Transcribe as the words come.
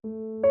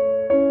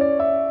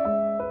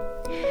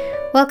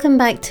Welcome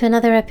back to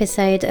another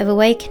episode of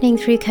Awakening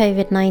Through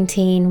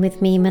COVID-19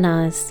 with me,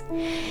 Manaz.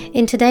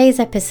 In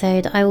today's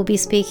episode, I will be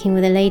speaking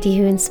with a lady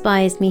who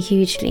inspires me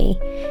hugely,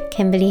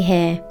 Kimberley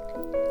Hare.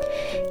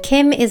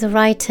 Kim is a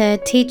writer,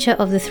 teacher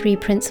of the 3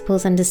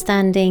 Principles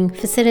Understanding,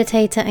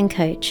 facilitator and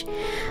coach.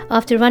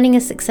 After running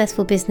a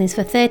successful business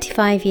for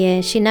 35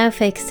 years, she now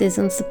focuses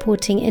on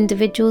supporting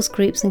individuals,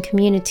 groups and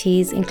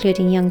communities,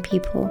 including young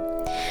people.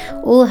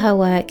 All her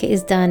work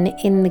is done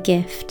in the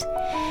gift.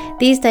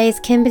 These days,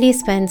 Kimberley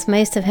spends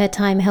most of her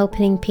time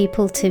helping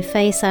people to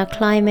face our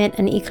climate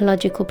and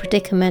ecological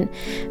predicament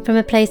from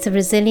a place of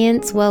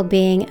resilience,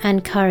 well-being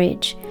and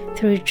courage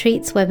through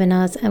retreats,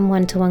 webinars and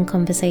one-to-one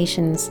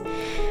conversations.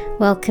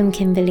 Welcome,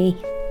 Kimberley.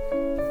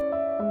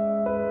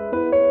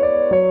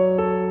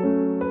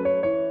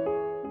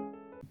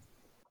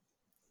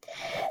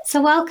 So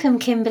welcome,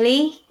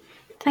 Kimberley.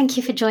 Thank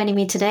you for joining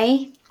me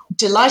today.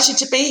 Delighted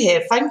to be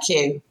here. Thank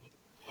you.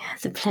 Yeah,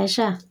 it's a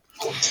pleasure.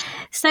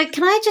 So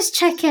can I just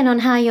check in on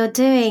how you're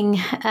doing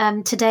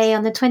today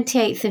on the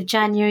 28th of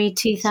January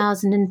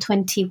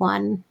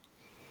 2021?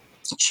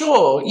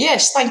 Sure.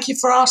 Yes. Thank you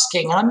for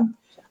asking. I'm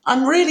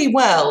really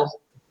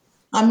well.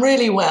 And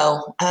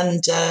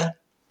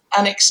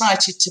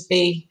excited to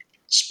be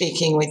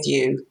speaking with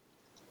you.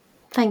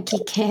 Thank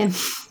you, Kim.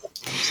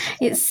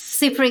 It's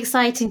super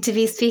exciting to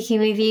be speaking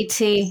with you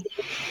too.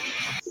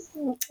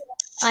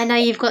 I know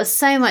you've got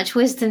so much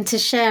wisdom to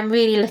share. I'm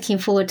really looking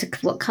forward to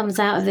what comes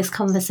out of this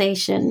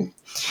conversation.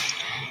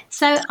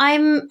 So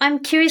I'm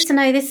curious to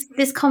know,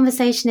 this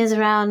conversation is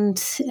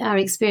around our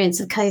experience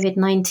of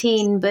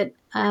COVID-19, but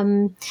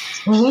the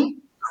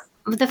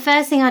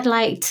first thing I'd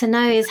like to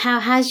know is,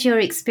 how has your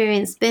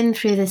experience been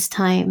through this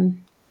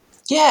time?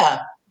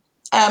 Yeah.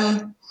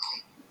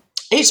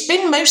 It's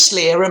been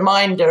mostly a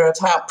reminder of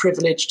how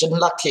privileged and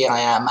lucky I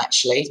am,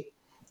 actually.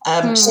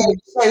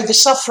 So the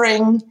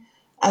suffering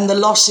and the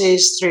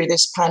losses through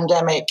this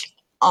pandemic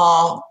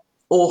are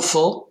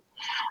awful.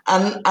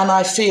 And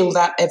I feel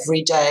that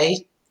every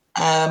day.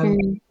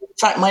 In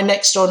fact, my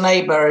next door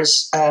neighbour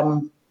has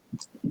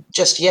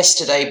just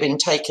yesterday been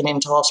taken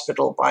into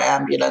hospital by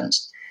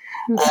ambulance.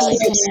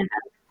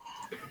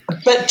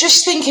 But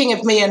just thinking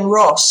of me and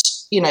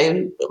Ross,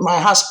 my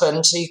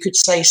husband, so you could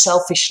say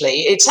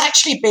selfishly, it's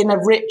actually been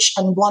a rich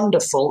and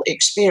wonderful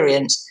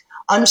experience.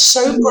 I'm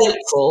so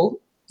grateful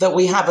that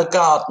we have a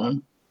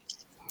garden.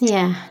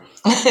 Yeah.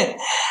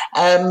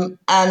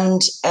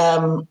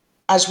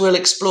 As we'll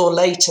explore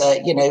later,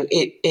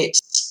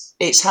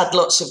 it's had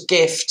lots of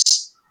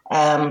gifts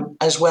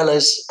as well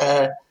as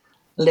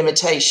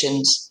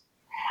limitations.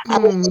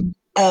 And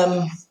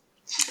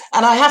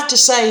I have to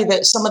say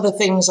that some of the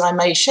things I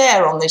may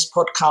share on this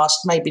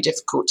podcast may be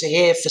difficult to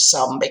hear for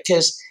some,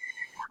 because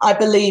I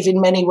believe in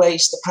many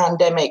ways the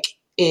pandemic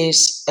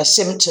is a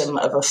symptom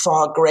of a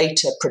far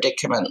greater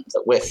predicament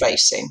that we're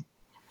facing.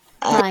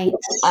 Right.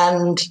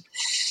 And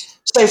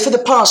so for the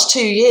past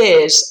 2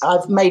 years,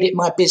 I've made it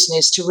my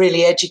business to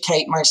really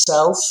educate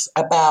myself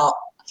about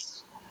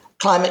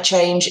climate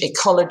change,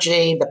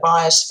 ecology, the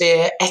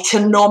biosphere,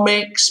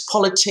 economics,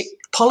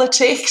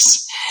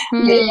 politics,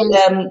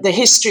 the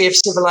history of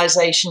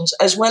civilizations,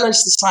 as well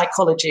as the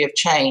psychology of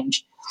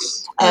change.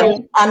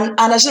 And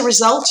as a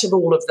result of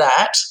all of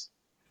that,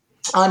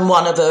 I'm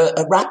one of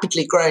a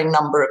rapidly growing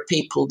number of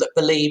people that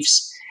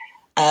believes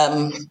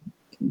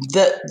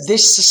that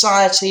this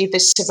society,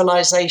 this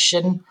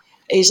civilization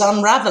is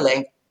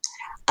unraveling.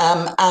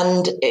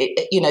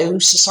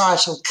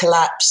 Societal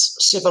collapse,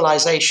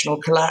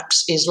 civilizational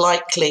collapse is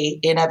likely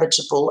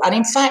inevitable, and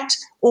in fact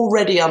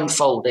already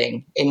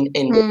unfolding in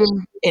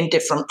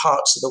different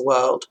parts of the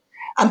world.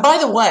 And by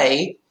the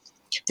way,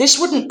 this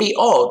wouldn't be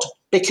odd,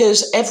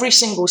 because every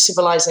single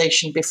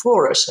civilization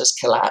before us has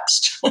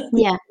collapsed.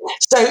 Yeah.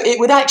 So it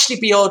would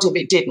actually be odd if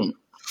it didn't.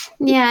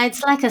 Yeah,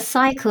 it's like a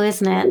cycle,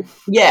 isn't it?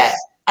 Yeah.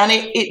 And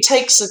it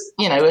takes a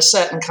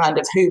certain kind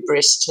of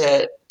hubris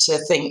to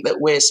think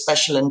that we're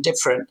special and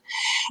different.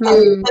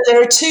 But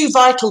there are 2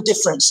 vital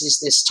differences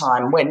this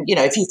time when,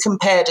 if you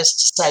compared us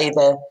to, say,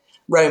 the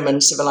Roman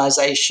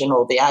civilization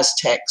or the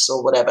Aztecs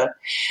or whatever.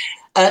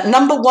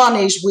 Number 1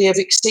 is we have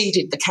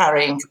exceeded the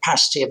carrying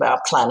capacity of our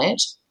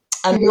planet.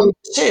 And number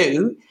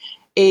 2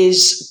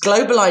 is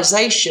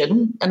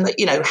globalization, and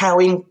how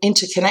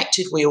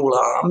interconnected we all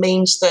are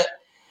means that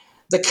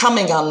the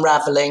coming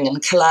unraveling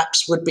and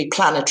collapse would be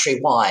planetary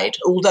wide,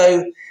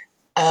 although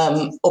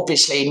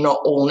obviously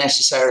not all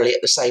necessarily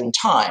at the same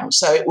time.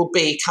 So it will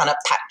be kind of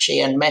patchy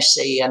and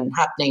messy and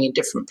happening in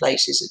different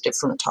places at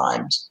different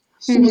times.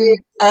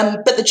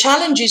 But the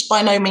challenge is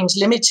by no means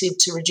limited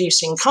to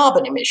reducing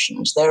carbon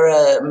emissions. There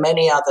are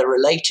many other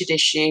related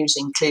issues,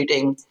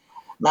 including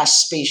mass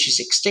species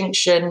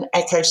extinction,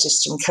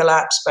 ecosystem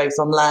collapse, both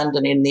on land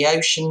and in the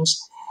oceans,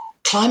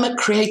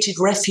 climate-created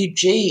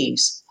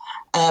refugees,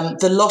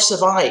 the loss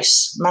of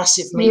ice,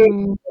 massive meat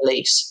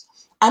release,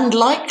 and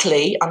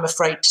likely, I'm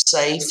afraid to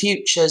say,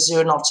 future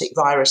zoonotic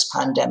virus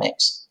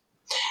pandemics.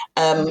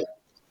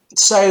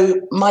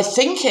 So my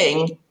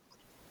thinking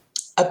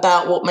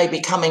about what may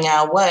be coming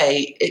our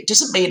way, it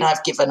doesn't mean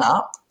I've given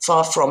up.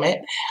 Far from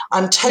it.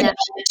 I'm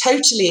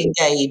totally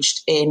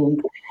engaged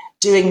in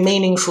doing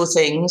meaningful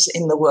things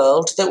in the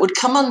world that would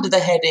come under the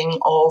heading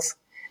of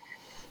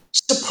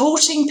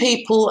supporting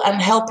people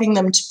and helping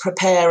them to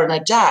prepare and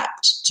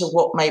adapt to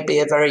what may be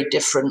a very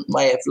different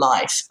way of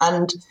life.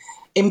 And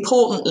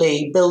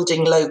importantly,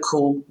 building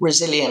local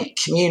resilient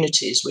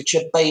communities which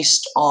are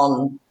based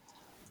on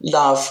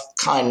love,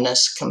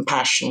 kindness,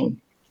 compassion,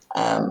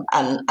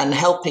 and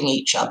helping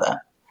each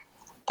other.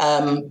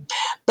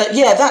 But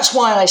yeah, that's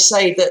why I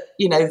say that,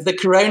 the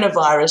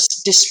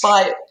coronavirus,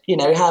 despite,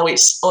 how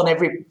it's on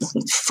every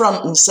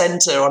front and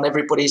center on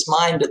everybody's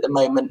mind at the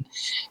moment,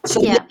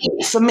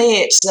 for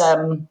me,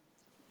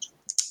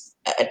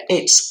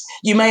 it's,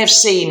 you may have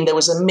seen there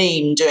was a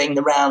meme doing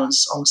the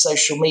rounds on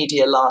social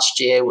media last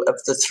year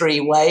of the 3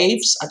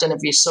 waves. I don't know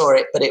if you saw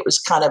it, but it was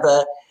kind of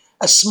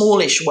a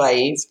smallish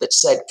wave that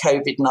said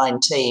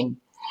COVID-19,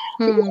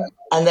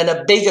 and then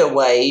a bigger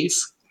wave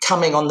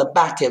coming on the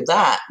back of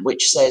that,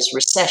 which says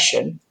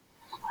recession,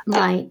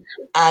 right,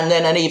 and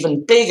then an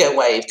even bigger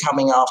wave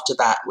coming after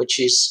that, which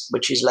is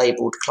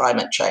labelled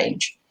climate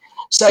change.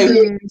 So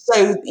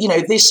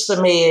this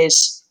for me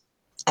is,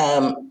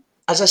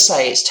 as I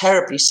say, it's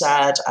terribly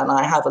sad, and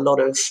I have a lot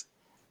of,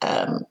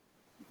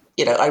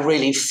 I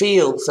really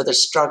feel for the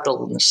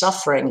struggle and the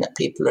suffering that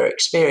people are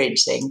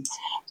experiencing,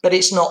 but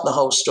it's not the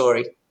whole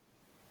story.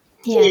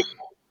 Yeah.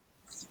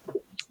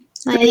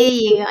 I hear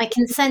you. I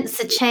can sense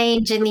a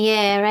change in the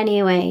air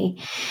anyway.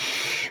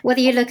 Whether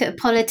you look at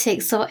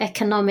politics or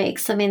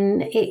economics, I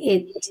mean,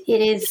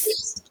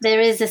 there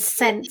is a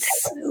sense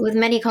with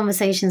many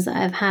conversations that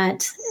I've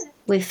had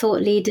with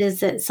thought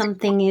leaders that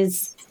something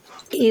is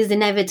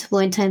inevitable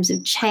in terms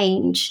of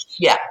change,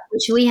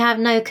 which we have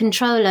no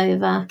control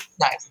over.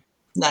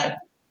 No.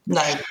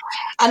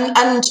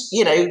 And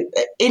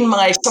in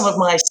some of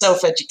my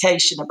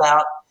self-education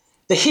about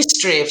the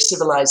history of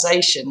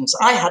civilizations,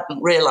 I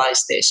hadn't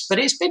realized this, but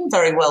it's been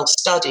very well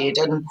studied,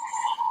 and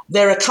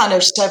there are kind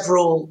of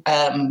several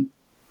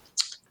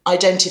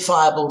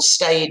identifiable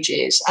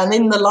stages. And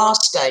in the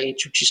last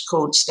stage, which is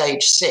called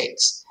stage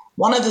 6,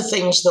 one of the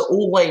things that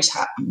always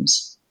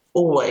happens,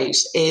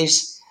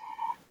 is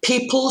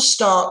people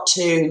start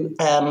to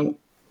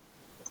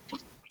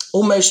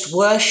almost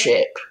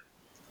worship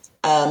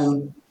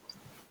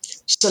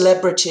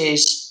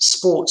celebrities,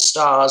 sports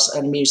stars,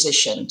 and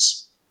musicians.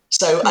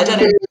 So I don't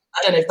know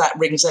if that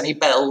rings any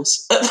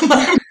bells at the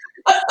moment.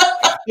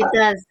 It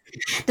does.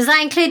 Does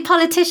that include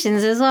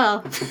politicians as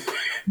well?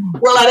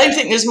 Well, I don't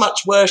think there's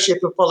much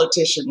worship of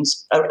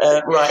politicians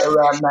right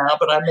around now,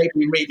 but I may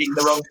be reading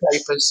the wrong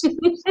papers.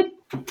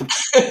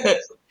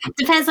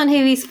 Depends on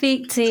who we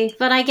speak to,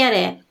 but I get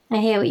it. I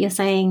hear what you're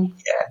saying.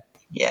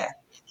 Yeah.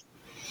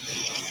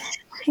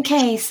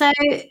 Okay, so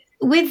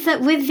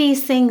with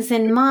these things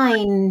in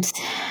mind,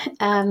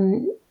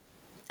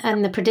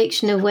 and the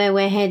prediction of where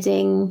we're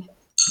heading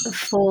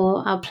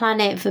for our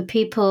planet, for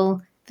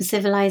people, for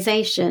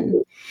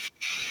civilization,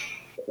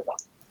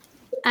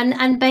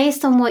 and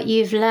based on what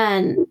you've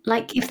learned,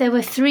 like if there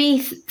were three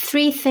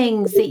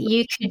things that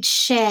you could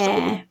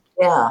share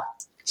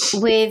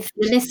with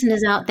the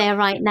listeners out there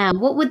right now,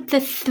 what would the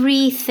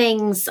 3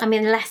 things,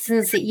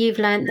 lessons that you've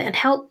learned that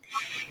help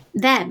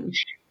them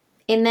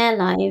in their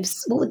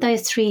lives, what would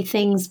those 3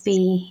 things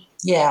be?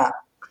 Yeah,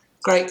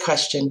 great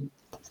question.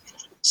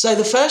 So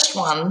the first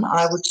one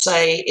I would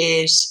say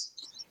is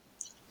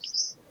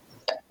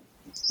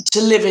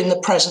to live in the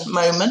present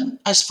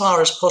moment as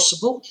far as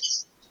possible.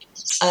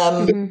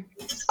 I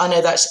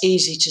know that's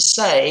easy to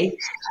say.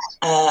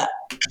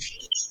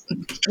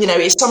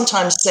 It's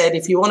sometimes said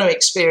if you want to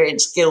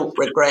experience guilt,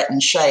 regret,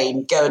 and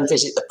shame, go and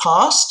visit the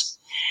past.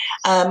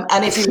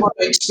 And if you want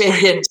to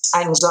experience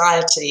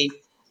anxiety,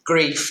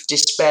 grief,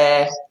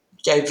 despair,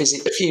 go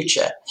visit the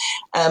future.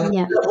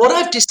 What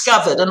I've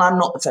discovered, and I'm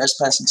not the first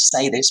person to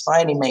say this by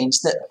any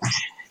means, that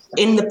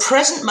in the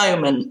present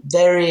moment,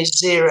 there is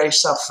 0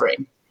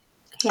 suffering.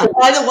 Yeah. And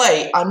by the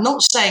way, I'm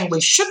not saying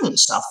we shouldn't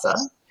suffer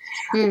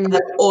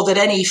or that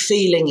any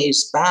feeling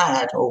is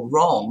bad or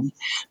wrong,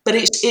 but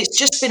it's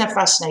just been a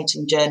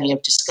fascinating journey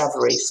of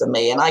discovery for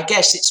me. And I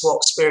guess it's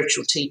what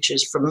spiritual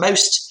teachers from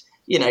most,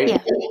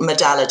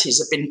 modalities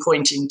have been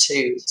pointing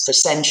to for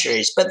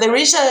centuries. But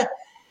there's a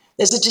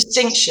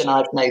distinction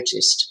I've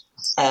noticed.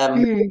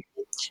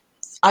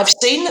 I've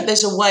seen that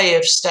there's a way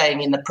of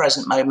staying in the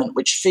present moment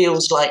which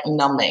feels like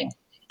numbing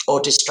or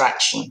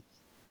distraction.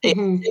 It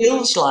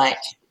feels like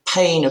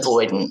pain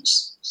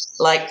avoidance,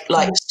 like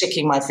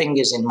sticking my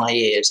fingers in my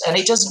ears, and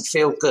it doesn't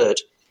feel good.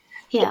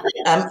 Yeah.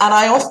 And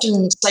I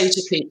often say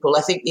to people,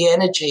 I think the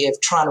energy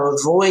of trying to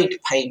avoid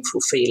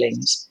painful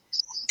feelings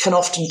can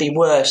often be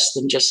worse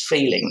than just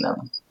feeling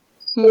them.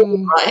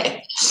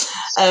 Right?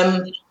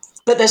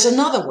 But there's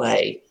another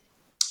way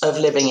of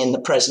living in the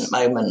present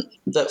moment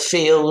that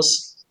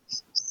feels,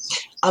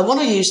 I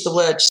want to use the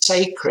word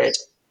sacred.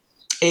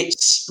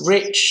 It's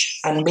rich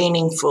and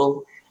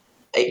meaningful.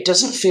 It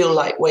doesn't feel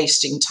like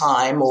wasting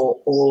time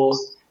or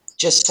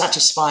just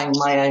satisfying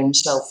my own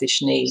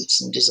selfish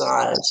needs and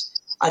desires.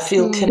 I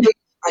feel connected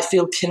I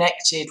feel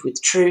connected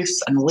with truth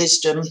and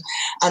wisdom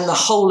and the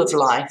whole of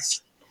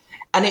life.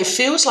 And it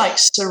feels like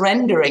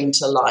surrendering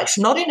to life,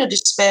 not in a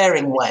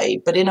despairing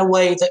way, but in a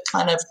way that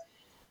kind of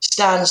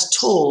stands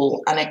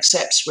tall and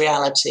accepts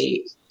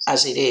reality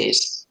as it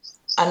is,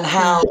 and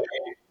how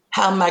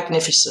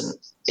magnificent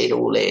it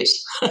all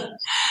is.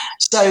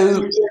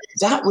 So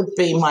that would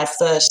be my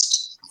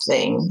first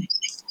thing.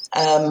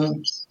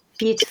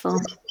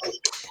 Beautiful.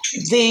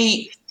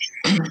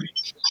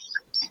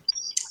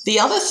 The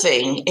other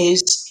thing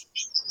is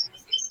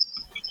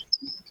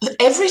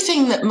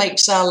everything that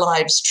makes our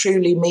lives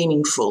truly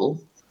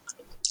meaningful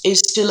is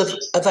still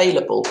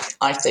available,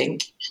 I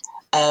think,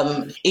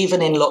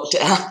 even in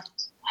lockdown.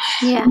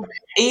 Yeah.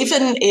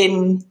 Even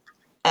in,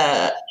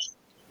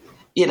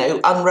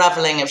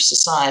 unraveling of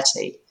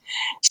society.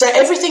 So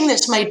everything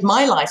that's made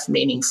my life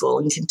meaningful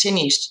and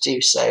continues to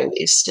do so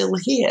is still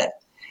here.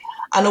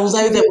 And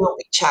although there will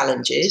be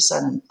challenges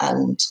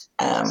and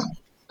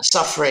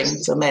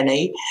suffering for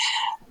many,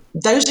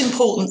 those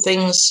important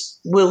things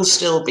will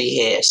still be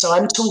here. So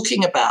I'm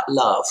talking about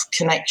love,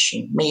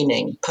 connection,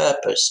 meaning,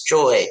 purpose,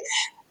 joy,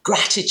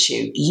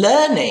 gratitude,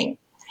 learning,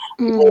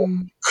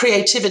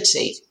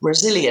 creativity,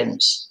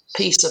 resilience,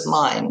 peace of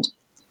mind.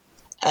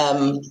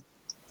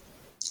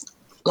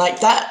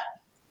 Like that's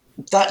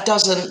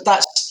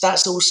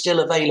all still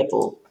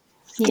available.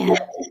 Yeah.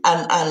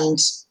 And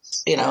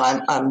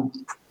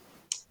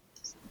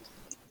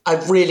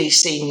I've really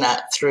seen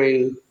that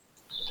through.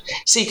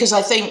 See, because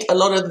I think a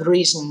lot of the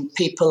reason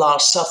people are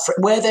suffering,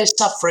 where they're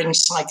suffering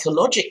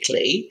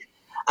psychologically,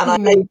 and I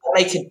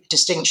make a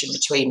distinction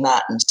between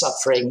that and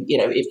suffering,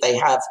 if they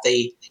have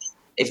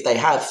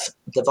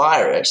the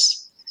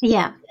virus,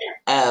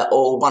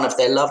 or one of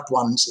their loved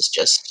ones has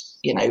just,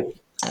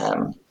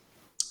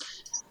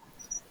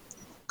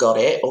 got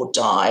it or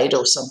died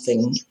or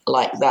something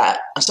like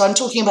that. So I'm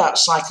talking about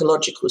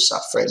psychological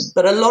suffering,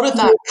 but a lot of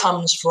that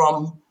comes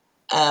from,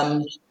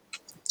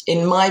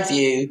 in my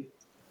view,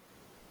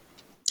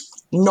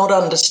 not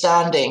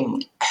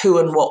understanding who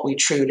and what we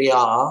truly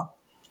are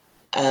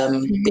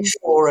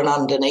before and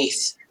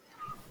underneath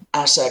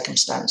our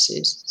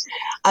circumstances,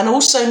 and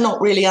also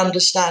not really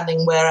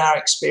understanding where our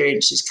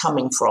experience is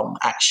coming from,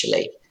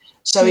 actually.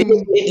 So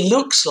it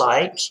looks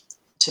like,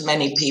 to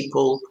many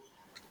people,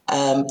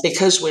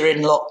 because we're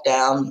in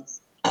lockdown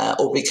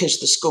or because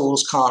the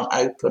schools can't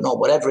open or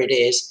whatever it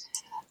is,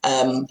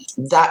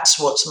 that's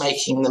what's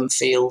making them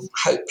feel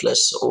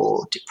hopeless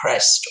or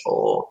depressed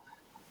or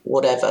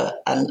whatever.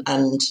 And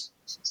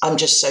I'm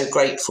just so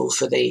grateful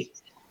for the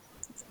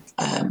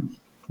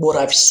what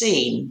I've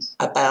seen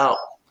about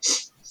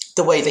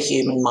the way the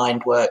human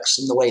mind works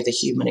and the way the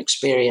human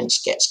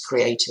experience gets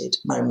created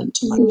moment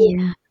to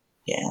moment.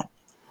 Yeah.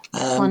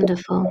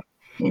 Wonderful.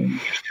 And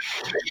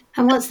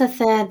what's the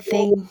third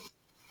thing?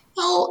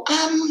 Well,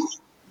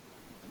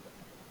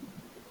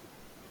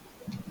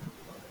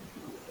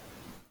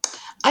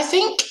 I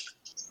think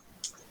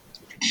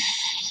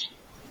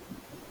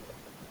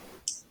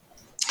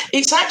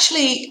it's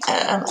actually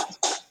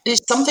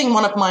it's something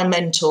one of my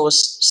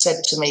mentors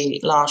said to me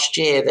last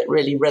year that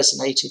really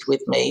resonated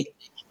with me.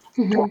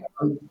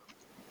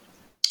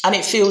 And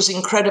it feels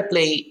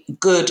incredibly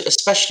good,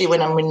 especially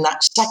when I'm in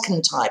that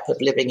second type of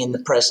living in the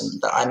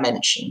present that I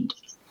mentioned.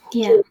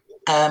 Yeah.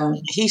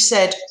 He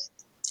said,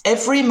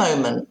 every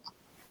moment,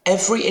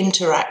 every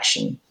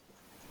interaction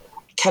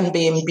can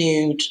be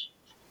imbued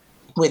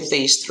with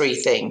these three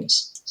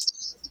things.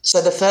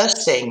 So the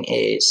first thing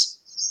is,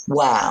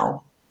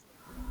 wow.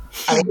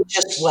 I mean,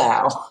 just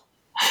wow.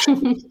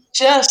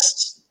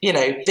 Just,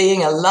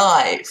 being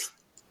alive.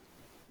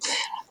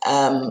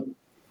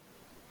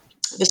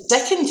 The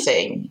second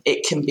thing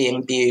it can be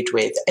imbued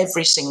with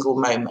every single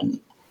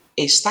moment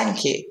is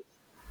thank you.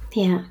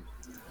 Yeah.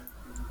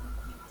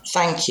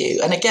 Thank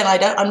you. And again,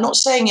 I'm not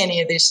saying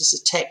any of this is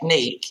a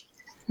technique.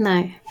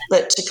 No.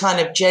 But to kind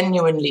of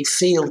genuinely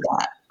feel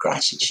that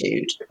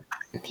gratitude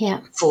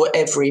for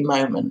every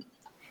moment,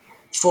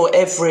 for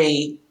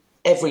every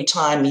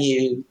time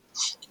you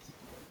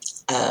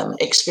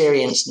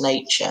experience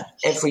nature,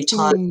 every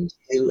time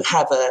you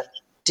have a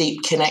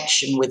deep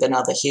connection with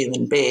another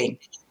human being.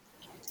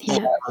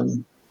 Yeah.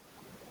 And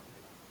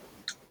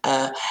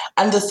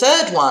the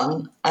third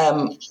one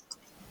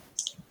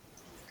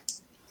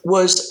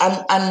was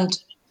and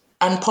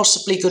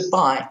possibly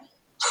goodbye.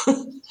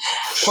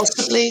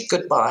 Possibly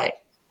goodbye.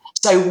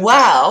 So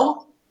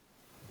wow,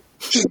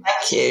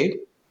 thank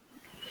you,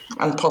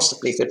 and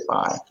possibly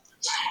goodbye.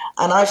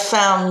 And I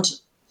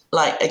found,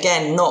 like,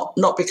 again,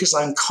 not because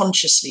I'm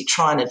consciously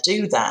trying to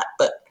do that,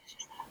 but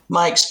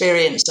my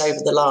experience over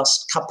the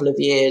last couple of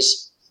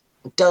years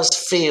does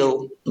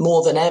feel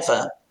more than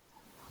ever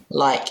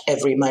like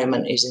every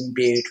moment is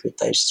imbued with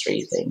those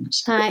three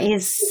things. That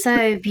is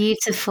so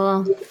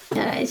beautiful.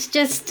 It's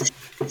just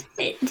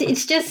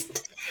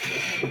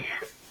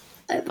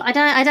I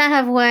don't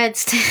have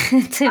words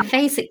to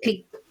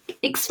basically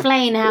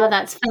explain how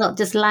that's felt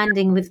just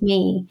landing with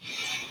me.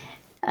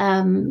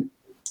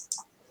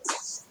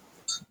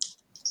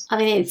 I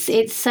mean,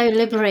 it's so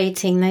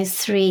liberating, those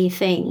three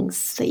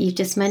things that you've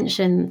just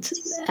mentioned.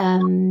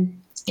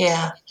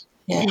 Yeah.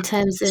 In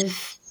terms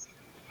of,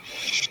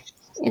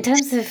 I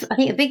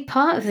think a big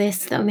part of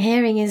this that I'm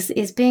hearing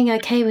is being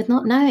okay with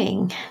not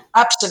knowing.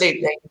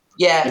 Absolutely.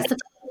 Yeah. It's the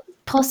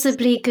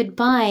possibly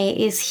goodbye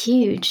is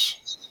huge.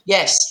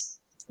 Yes.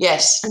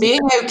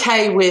 Being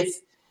okay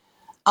with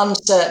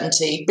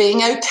uncertainty,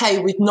 being okay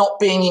with not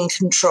being in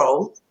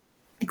control.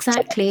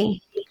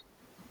 Exactly.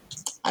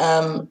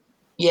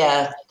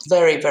 Yeah,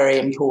 very, very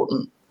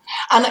important.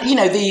 And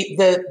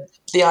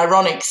the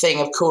ironic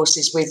thing, of course,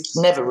 is we've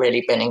never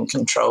really been in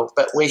control,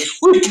 but we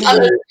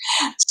kind of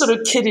sort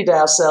of kidded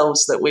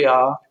ourselves that we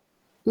are.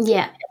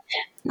 Yeah.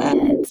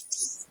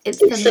 It's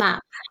the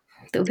map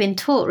that we've been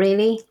taught,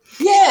 really.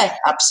 Yeah,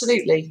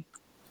 absolutely.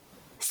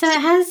 So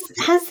has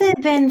there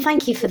been?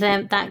 Thank you for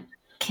that,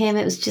 Kim.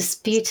 It was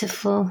just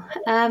beautiful.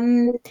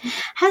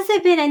 Has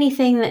there been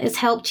anything that has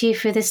helped you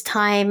through this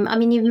time? I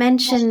mean, you've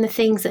mentioned the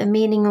things that are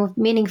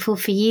meaningful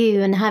for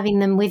you and having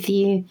them with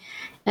you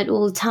at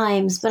all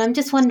times. But I'm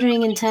just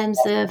wondering, in terms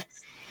of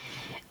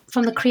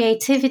from the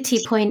creativity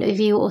point of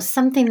view, or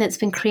something that's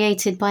been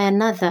created by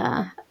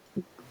another,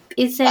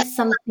 is there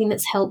something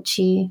that's helped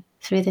you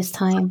through this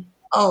time?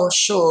 Oh,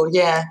 sure,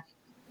 yeah.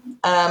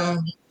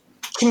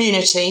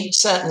 Community,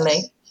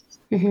 certainly.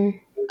 Mm-hmm.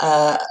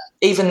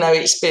 Even though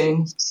it's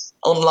been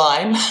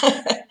online.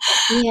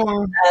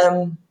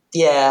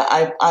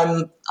 Yeah.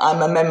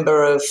 I'm a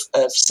member of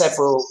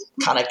several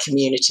kind of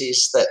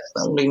communities that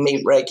we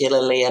meet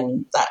regularly,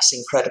 and that's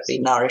incredibly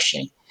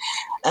nourishing.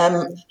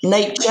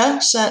 Nature,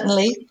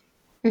 certainly.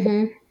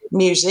 Mm-hmm.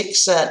 Music,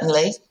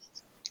 certainly.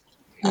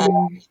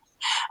 Mm.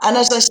 And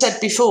as I said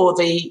before,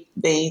 the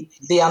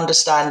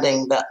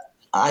understanding that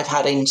I've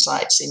had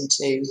insights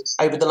into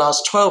over the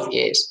last 12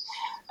 years,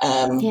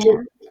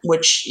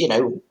 which,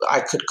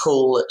 I could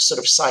call a sort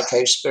of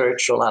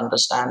psycho-spiritual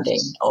understanding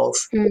of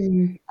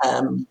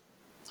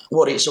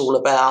what it's all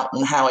about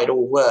and how it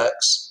all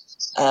works.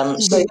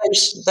 So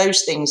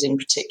those things in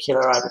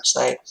particular, I would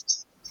say.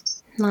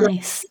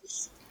 Nice.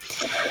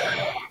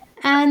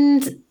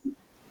 And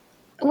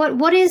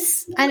what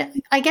is,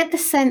 I get the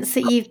sense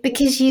that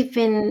because you've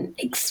been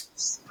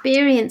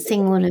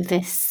experiencing all of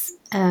this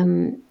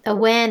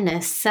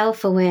awareness,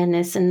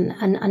 self-awareness,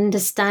 and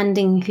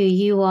understanding who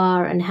you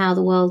are and how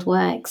the world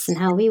works and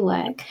how we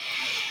work.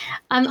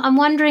 I'm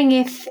wondering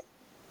if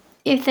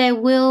there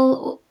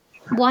will,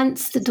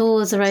 once the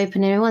doors are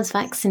open and everyone's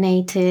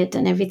vaccinated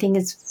and everything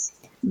is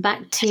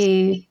back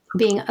to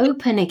being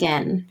open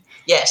again.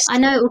 Yes. I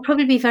know it will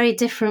probably be very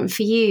different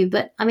for you,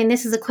 but I mean,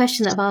 this is a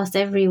question that I've asked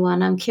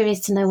everyone. I'm curious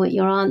to know what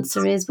your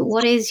answer is, but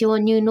what is your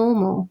new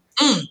normal?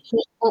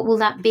 What will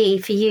that be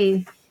for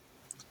you?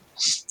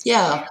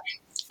 Yeah.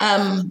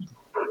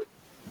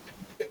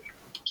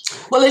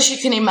 Well, as you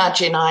can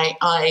imagine,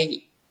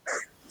 I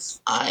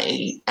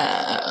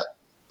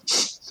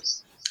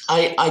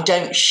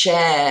don't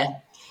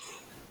share,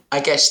 I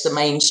guess, the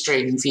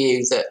mainstream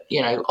view that,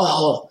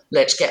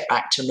 let's get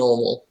back to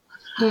normal.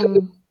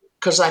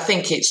 Because I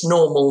think it's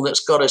normal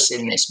that's got us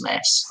in this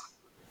mess.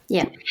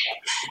 Yeah.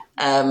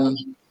 I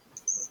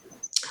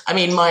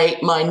mean,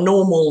 my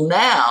normal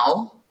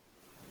now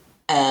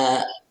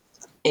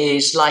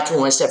is like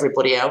almost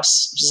everybody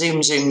else.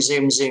 Zoom, zoom,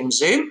 zoom, zoom,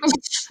 zoom.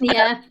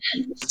 Yeah.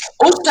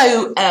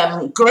 Also,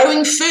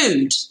 growing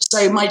food.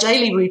 So my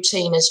daily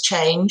routine has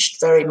changed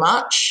very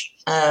much.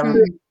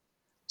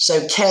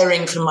 So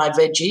caring for my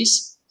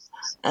veggies,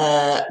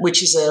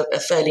 which is a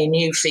fairly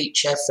new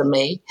feature for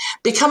me.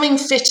 Becoming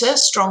fitter,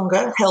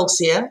 stronger,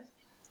 healthier,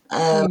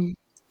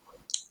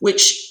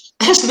 which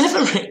has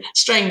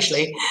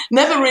strangely,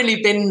 never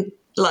really been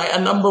like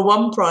a number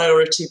one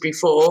priority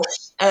before.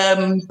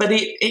 But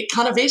it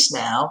kind of is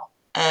now.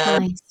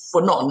 Nice.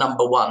 Well, not a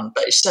number one,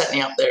 but it's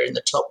certainly up there in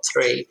the top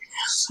three.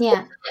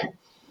 Yeah.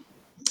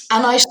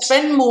 And I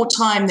spend more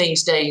time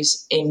these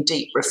days in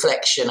deep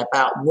reflection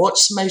about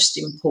what's most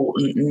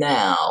important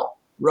now,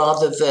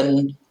 rather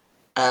than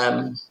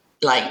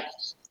like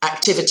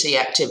activity.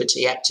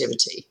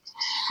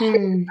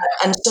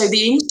 And so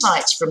the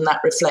insights from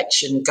that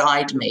reflection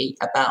guide me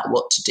about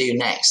what to do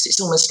next. It's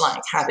almost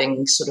like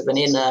having sort of an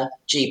inner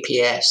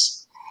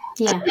GPS.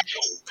 Yeah.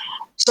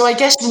 So I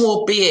guess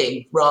more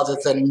being rather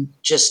than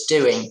just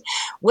doing.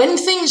 When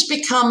things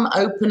become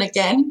open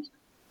again,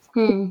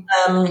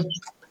 I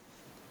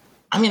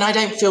mean, I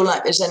don't feel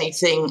like there's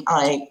anything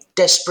I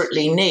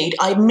desperately need.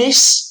 I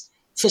miss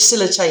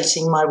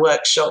facilitating my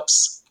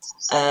workshops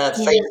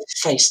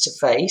face to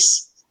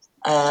face,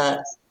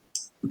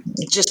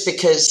 just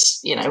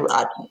because,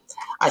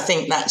 I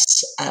think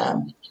that's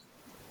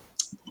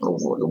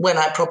when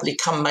I probably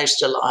come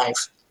most alive.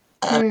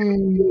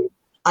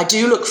 I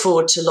do look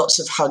forward to lots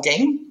of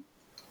hugging.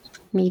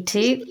 Me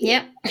too.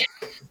 Yep.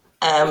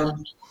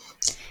 And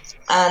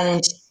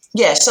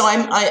yeah, so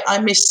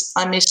I miss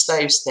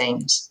those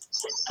things.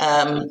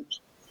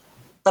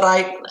 But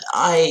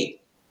I,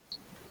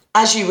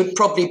 as you would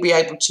probably be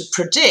able to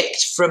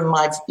predict from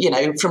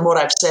from what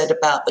I've said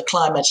about the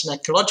climate and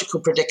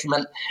ecological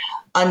predicament,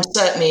 I'm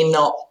certainly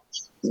not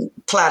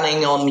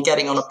planning on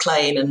getting on a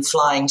plane and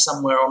flying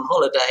somewhere on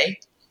holiday,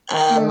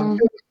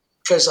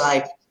 because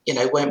I,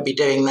 won't be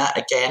doing that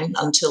again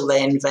until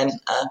they invent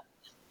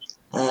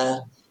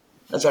a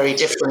very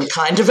different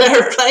kind of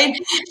aeroplane.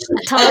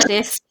 A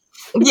TARDIS.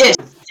 Yes.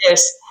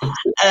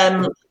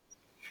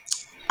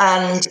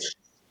 And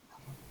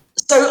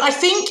so I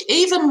think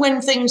even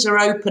when things are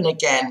open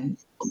again,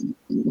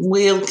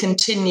 we'll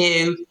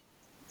continue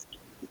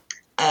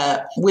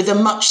with a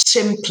much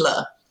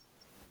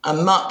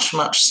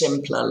much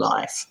simpler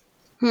life.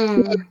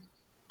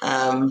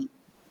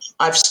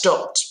 I've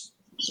stopped.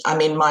 I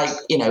mean,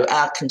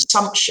 our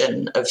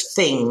consumption of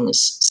things,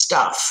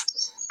 stuff,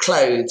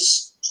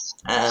 clothes,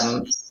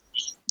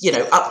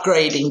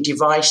 upgrading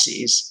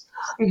devices,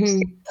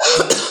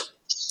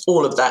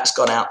 all of that's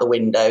gone out the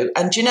window.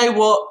 And do you know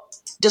what?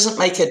 It doesn't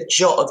make a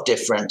jot of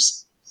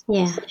difference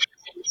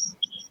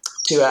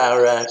to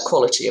our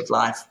quality of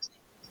life.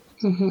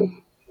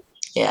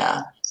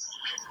 Yeah.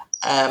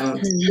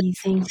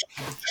 Amazing.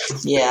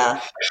 Yeah.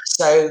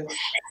 So,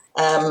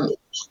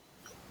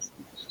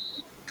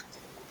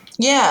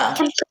 yeah.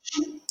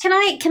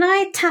 Can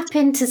I tap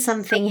into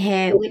something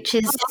here, which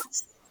is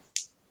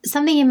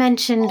something you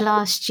mentioned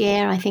last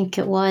year, I think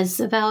it was,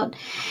 about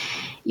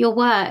your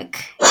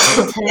work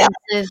in terms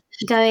of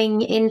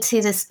going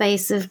into the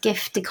space of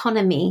gift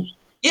economy.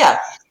 Yeah.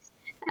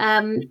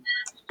 And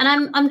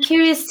I'm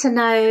curious to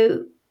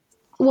know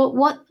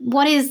what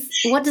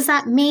does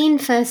that mean,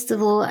 first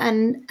of all,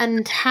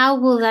 and how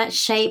will that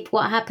shape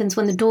what happens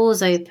when the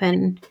doors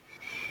open?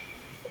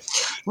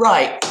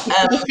 Right.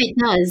 If it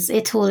does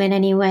at all in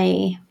any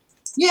way.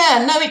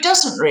 Yeah, no, it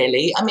doesn't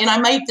really. I mean, I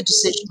made the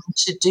decision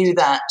to do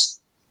that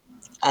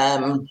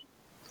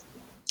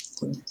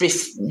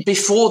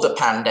before the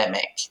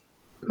pandemic.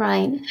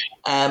 Right.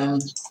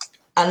 And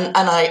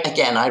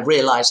I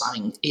realise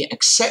I'm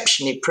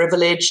exceptionally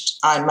privileged.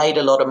 I made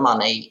a lot of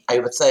money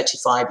over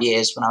 35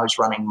 years when I was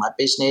running my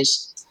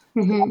business.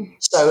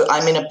 So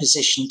I'm in a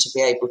position to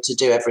be able to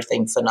do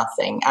everything for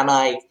nothing. And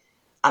I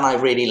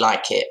really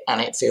like it,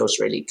 and it feels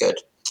really good.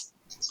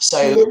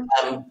 So,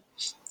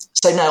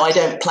 no, I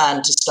don't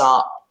plan to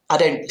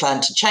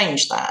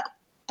change that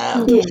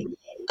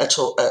at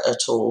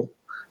all.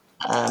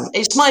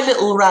 It's my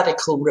little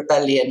radical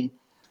rebellion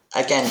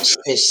against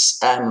this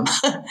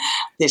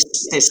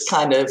this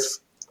kind of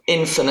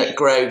infinite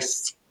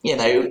growth,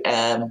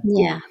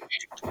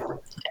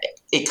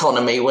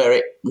 economy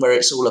where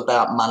it's all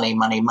about money.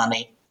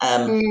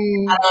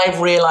 And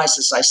I've realised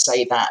as I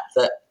say that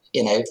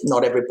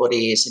not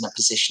everybody is in a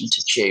position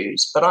to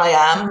choose, but I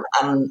am,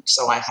 and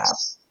so I have.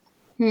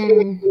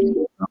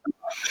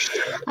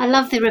 I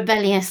love the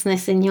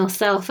rebelliousness in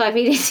yourself. I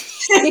really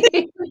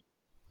do.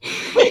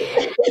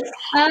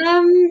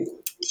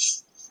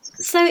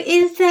 So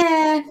is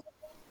there,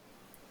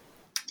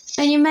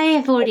 and you may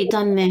have already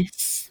done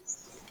this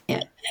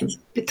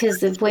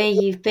because of where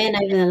you've been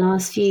over the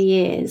last few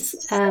years,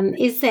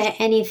 is there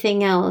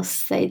anything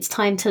else that it's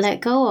time to let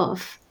go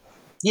of?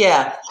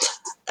 Yeah.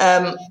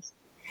 So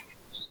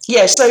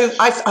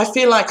I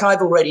feel like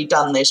I've already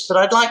done this, but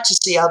I'd like to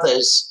see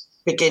others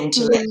begin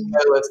to let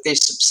go of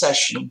this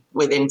obsession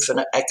with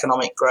infinite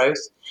economic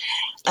growth.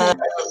 And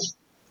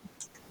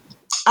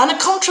a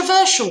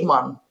controversial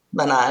one,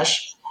 Manaj.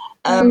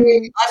 I've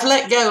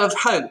let go of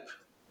hope.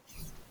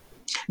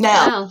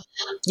 Now,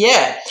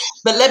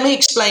 but let me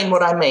explain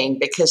what I mean,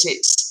 because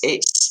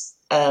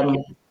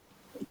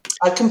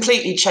I've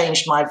completely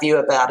changed my view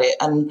about it.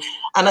 And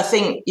I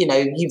think,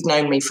 you've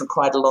known me for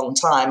quite a long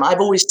time. I've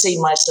always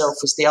seen myself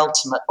as the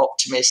ultimate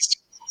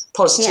optimist,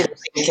 positive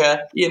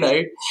thinker,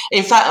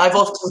 In fact, I've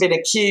often been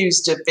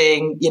accused of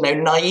being,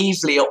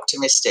 naively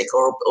optimistic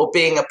or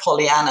being a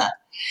Pollyanna.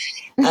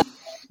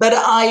 But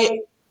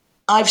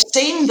I've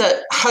seen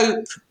that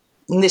hope,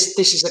 and this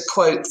is a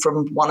quote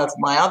from one of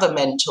my other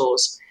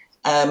mentors,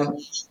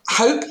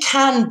 hope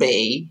can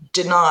be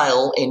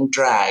denial in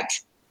drag.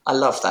 I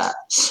love that.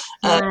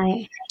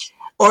 Right.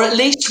 Or at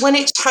least when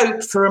it's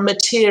hope for a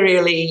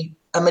materially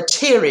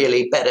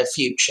better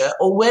future,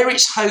 or where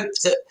it's hope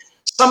that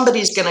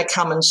somebody's going to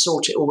come and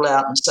sort it all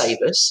out and save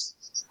us,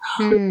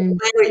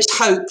 where it's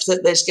hope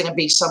that there's going to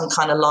be some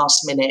kind of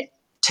last minute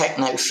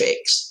techno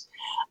fix.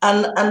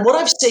 And what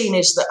I've seen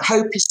is that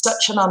hope is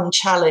such an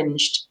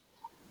unchallenged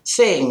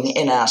thing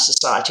in our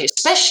society,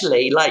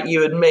 especially like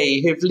you and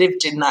me, who've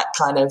lived in that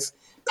kind of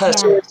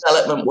personal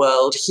development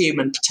world,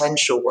 human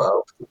potential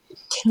world.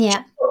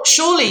 Yeah.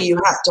 Surely you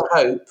have to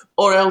hope,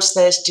 or else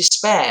there's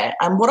despair.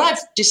 And what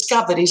I've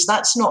discovered is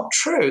that's not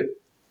true.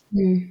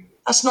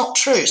 That's not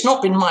true. It's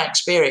not been my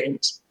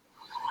experience.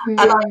 And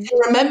I can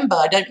remember,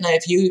 I don't know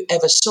if you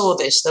ever saw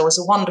this, there was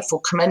a wonderful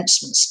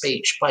commencement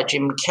speech by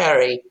Jim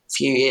Carrey a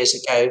few years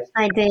ago.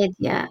 I did,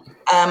 yeah.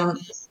 And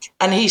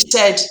he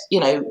said,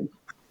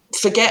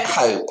 forget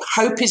hope.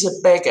 Hope is a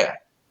beggar.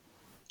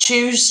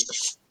 Choose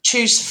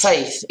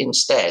faith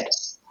instead.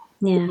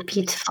 Yeah,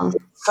 beautiful.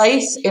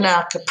 Faith in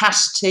our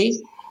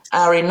capacity,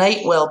 our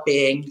innate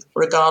well-being,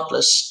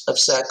 regardless of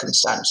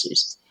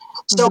circumstances.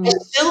 So I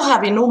still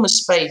have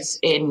enormous faith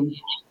in,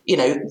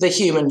 the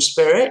human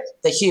spirit,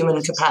 the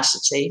human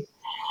capacity.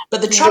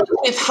 But the trouble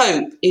with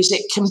hope is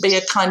it can be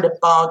a kind of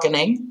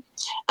bargaining,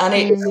 and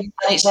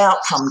it's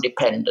outcome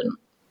dependent.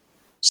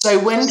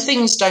 So when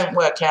things don't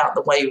work out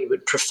the way we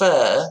would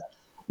prefer,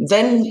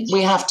 then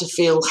we have to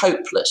feel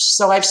hopeless.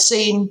 So I've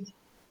seen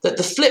that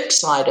the flip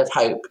side of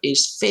hope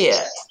is fear.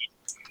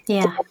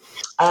 Yeah.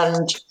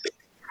 And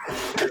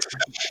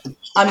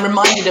I'm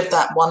reminded of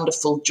that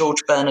wonderful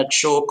George Bernard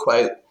Shaw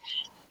quote.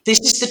 This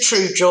is the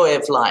true joy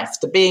of life.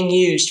 The being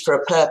used for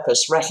a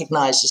purpose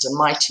recognized as a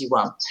mighty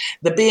one.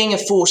 The being a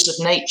force of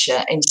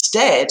nature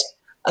instead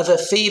of a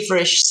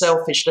feverish,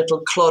 selfish little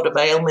clod of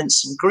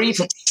ailments and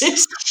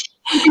grievances.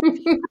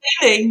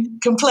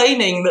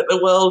 complaining that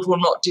the world will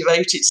not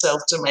devote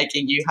itself to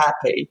making you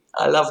happy.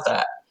 I love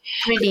that.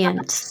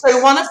 Brilliant.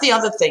 So one of the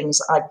other things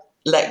I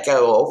let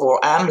go of, or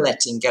am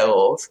letting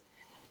go of,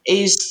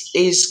 is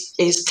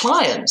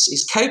clients,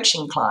 is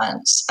coaching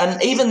clients.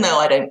 And even though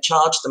I don't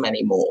charge them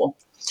anymore,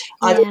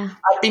 I've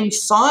been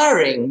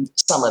firing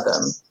some of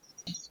them.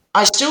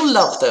 I still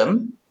love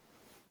them.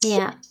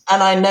 Yeah.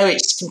 And I know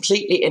it's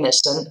completely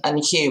innocent and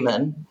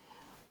human,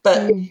 but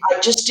I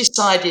just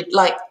decided,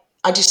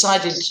 I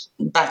decided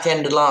back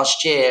end of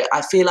last year,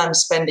 I feel I'm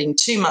spending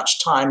too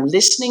much time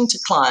listening to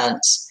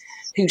clients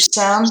who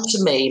sound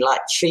to me like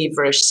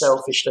feverish,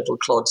 selfish little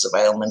clods of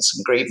ailments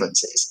and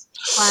grievances.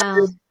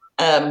 Wow.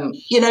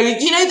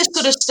 The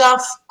sort of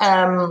stuff.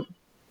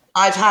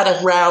 I've had a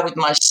row with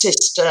my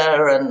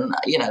sister, and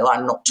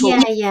I'm not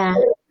talking. Yeah.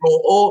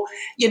 Or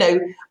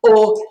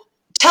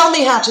tell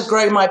me how to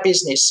grow my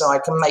business so I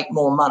can make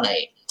more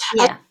money.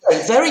 Yeah. So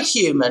very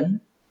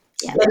human.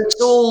 Yeah. But it's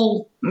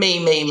all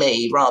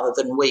me, rather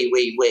than we.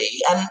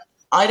 And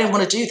I don't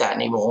want to do that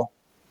anymore.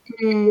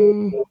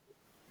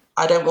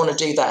 I don't want to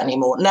do that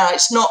anymore. Now,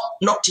 it's not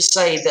to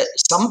say that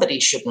somebody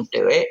shouldn't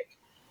do it.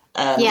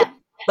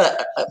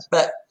 But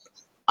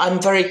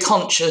I'm very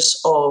conscious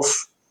of,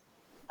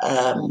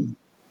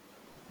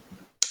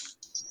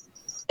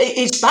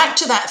 it's back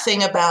to that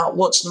thing about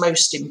what's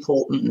most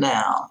important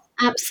now.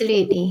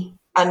 Absolutely.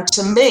 And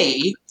to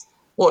me,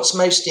 what's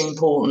most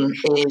important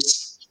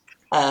is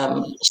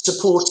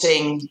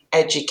supporting,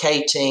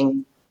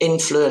 educating,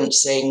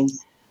 influencing,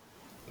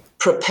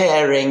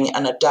 preparing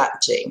and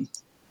adapting,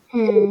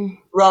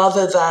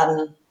 rather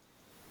than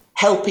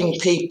helping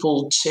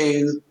people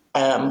to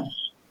kind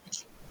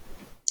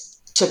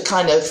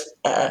of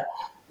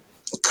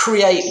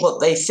create what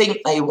they think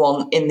they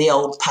want in the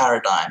old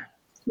paradigm.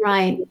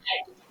 Right.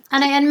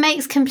 And it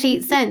makes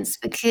complete sense,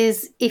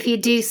 because if you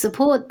do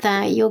support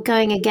that, you're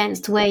going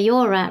against where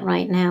you're at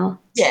right now.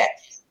 Yeah.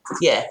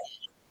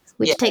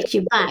 Which takes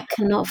you back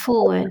and not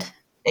forward.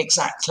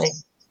 Exactly.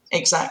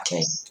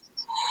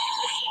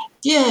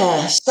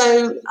 Yeah,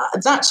 so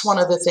that's one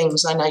of the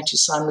things I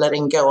notice I'm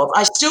letting go of.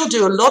 I still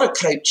do a lot of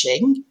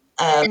coaching,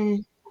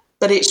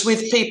 but it's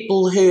with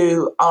people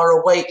who are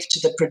awake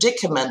to the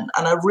predicament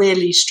and are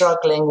really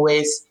struggling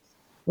with,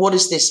 what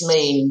does this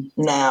mean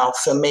now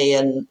for me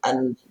and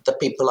the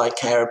people I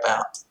care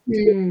about?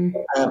 And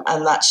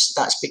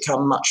that's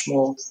become much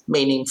more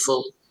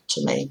meaningful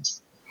to me.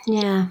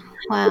 Yeah.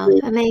 Wow.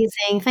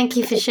 Amazing. Thank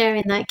you for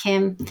sharing that,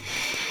 Kim.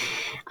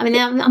 I mean,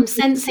 I'm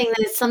sensing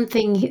there's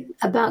something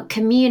about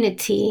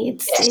community.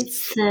 It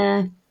is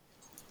the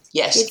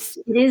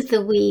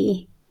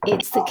we.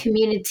 It's the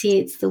community.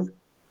 It's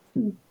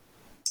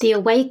the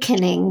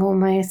awakening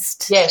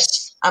almost.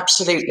 Yes,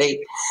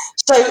 absolutely.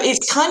 So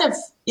it's kind of,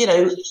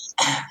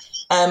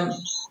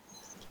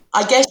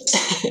 I guess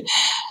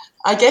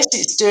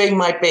it's doing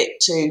my bit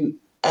to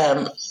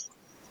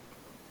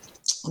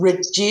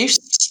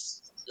reduce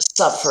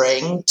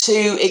suffering,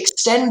 to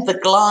extend the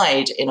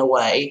glide in a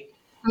way,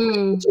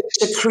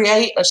 to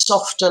create a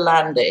softer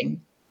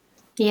landing.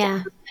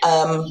 Yeah.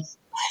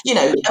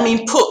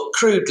 Put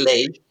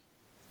crudely,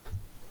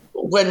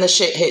 when the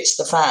shit hits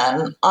the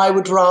fan, I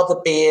would rather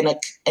be in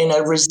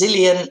a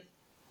resilient,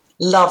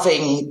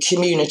 loving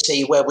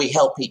community where we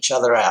help each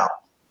other out.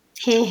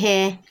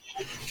 Hear.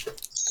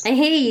 I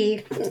hear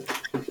you.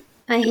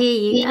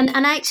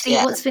 And actually,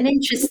 what's been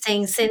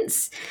interesting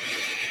since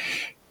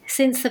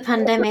the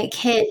pandemic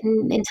hit,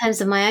 in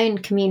terms of my own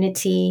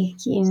community,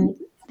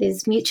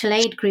 these mutual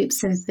aid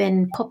groups have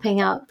been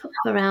popping up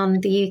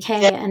around the UK,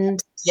 and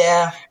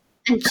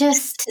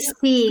just to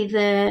see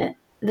the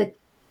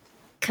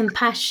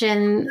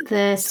compassion,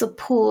 the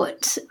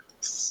support,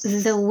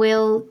 the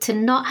will to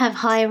not have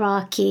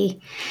hierarchy,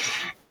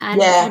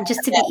 and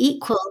just to be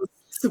equal,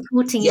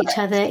 supporting each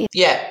other.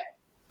 Yeah.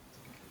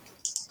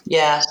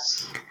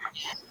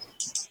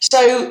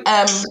 So,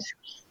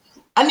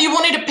 and you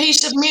wanted a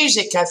piece of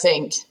music, I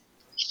think.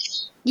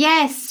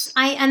 Yes,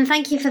 and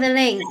thank you for the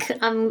link.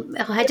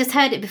 I just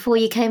heard it before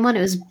you came on.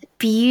 It was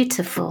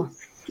beautiful.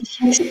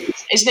 Isn't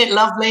it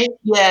lovely?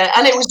 Yeah,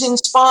 and it was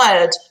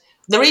inspired.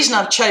 The reason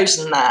I've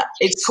chosen that,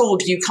 it's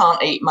called "You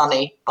Can't Eat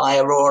Money" by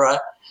Aurora,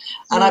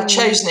 and I've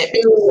chosen it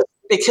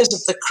because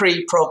of the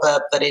Cree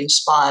proverb that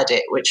inspired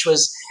it, which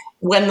was,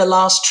 when the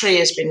last tree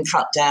has been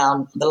cut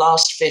down, the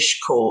last fish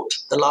caught,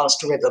 the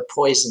last river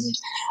poisoned,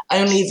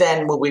 only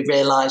then will we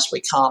realise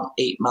we can't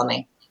eat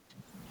money.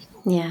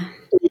 Yeah.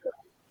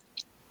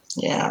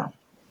 Yeah.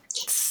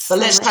 But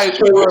let's hope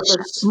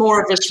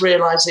more of us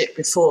realise it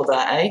before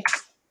that, eh?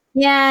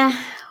 Yeah,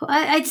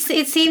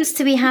 it seems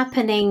to be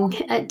happening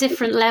at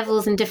different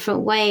levels in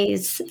different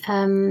ways.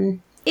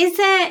 Is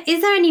there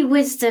any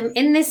wisdom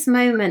in this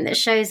moment that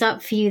shows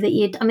up for you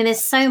that I mean,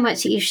 there's so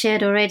much that you've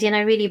shared already, and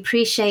I really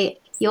appreciate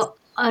your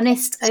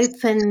honest,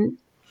 open,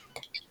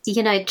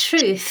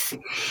 truth.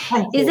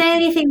 Is there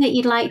anything that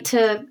you'd like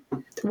to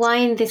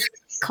wind this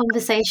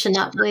conversation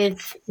up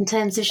with in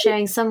terms of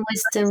sharing some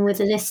wisdom with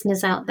the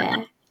listeners out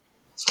there?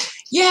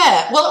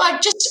 Yeah, well,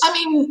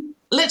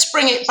 let's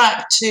bring it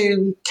back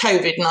to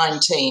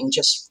COVID-19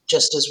 just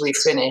as we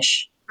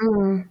finish.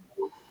 I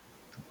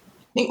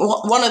think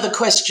one of the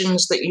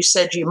questions that you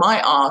said you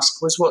might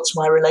ask was, what's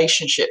my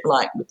relationship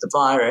like with the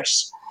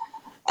virus?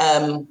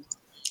 And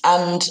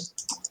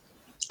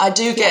I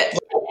do get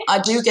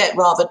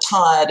rather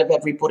tired of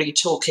everybody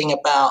talking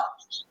about,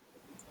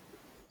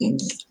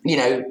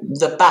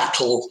 the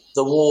battle,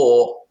 the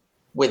war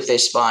with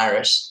this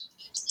virus.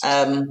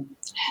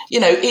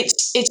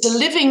 It's a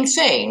living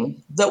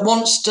thing that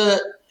wants to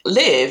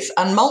live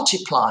and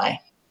multiply,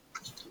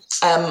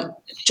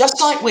 just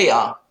like we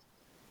are.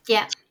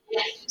 Yeah.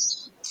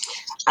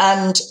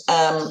 And,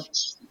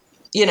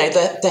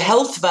 the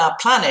health of our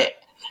planet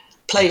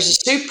plays a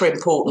super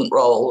important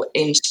role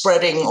in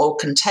spreading or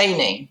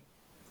containing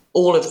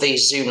all of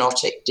these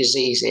zoonotic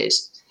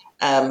diseases.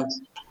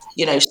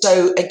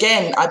 So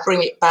again, I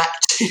bring it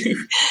back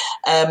to,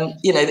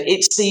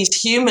 it's these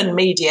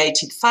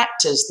human-mediated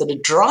factors that are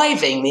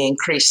driving the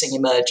increasing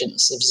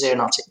emergence of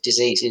zoonotic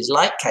diseases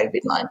like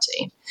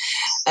COVID-19,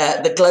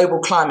 the global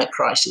climate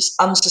crisis,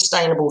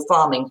 unsustainable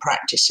farming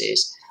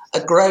practices, a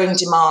growing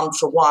demand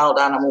for wild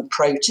animal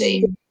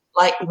protein.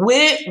 Like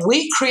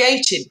we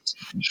created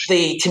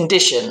the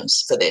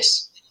conditions for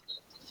this.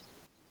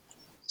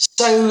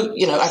 So,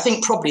 I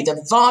think probably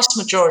the vast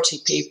majority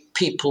of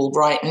people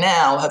right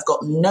now have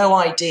got no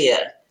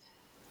idea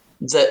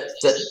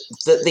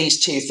that these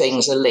two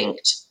things are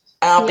linked.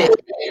 Our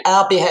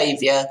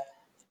behaviour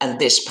and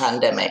this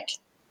pandemic.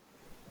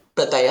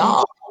 But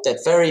they're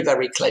very,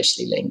 very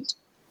closely linked.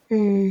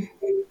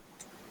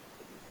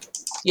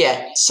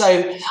 Yeah,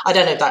 so I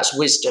don't know if that's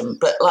wisdom,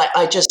 but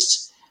I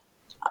just,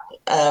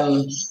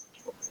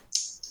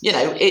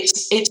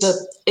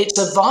 it's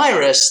a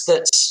virus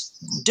that's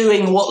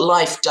doing what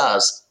life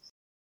does.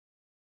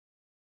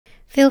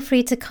 Feel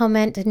free to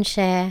comment and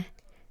share,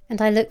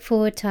 and I look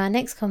forward to our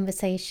next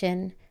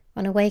conversation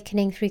on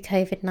awakening through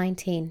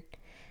COVID-19.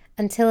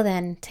 Until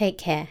then, take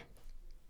care.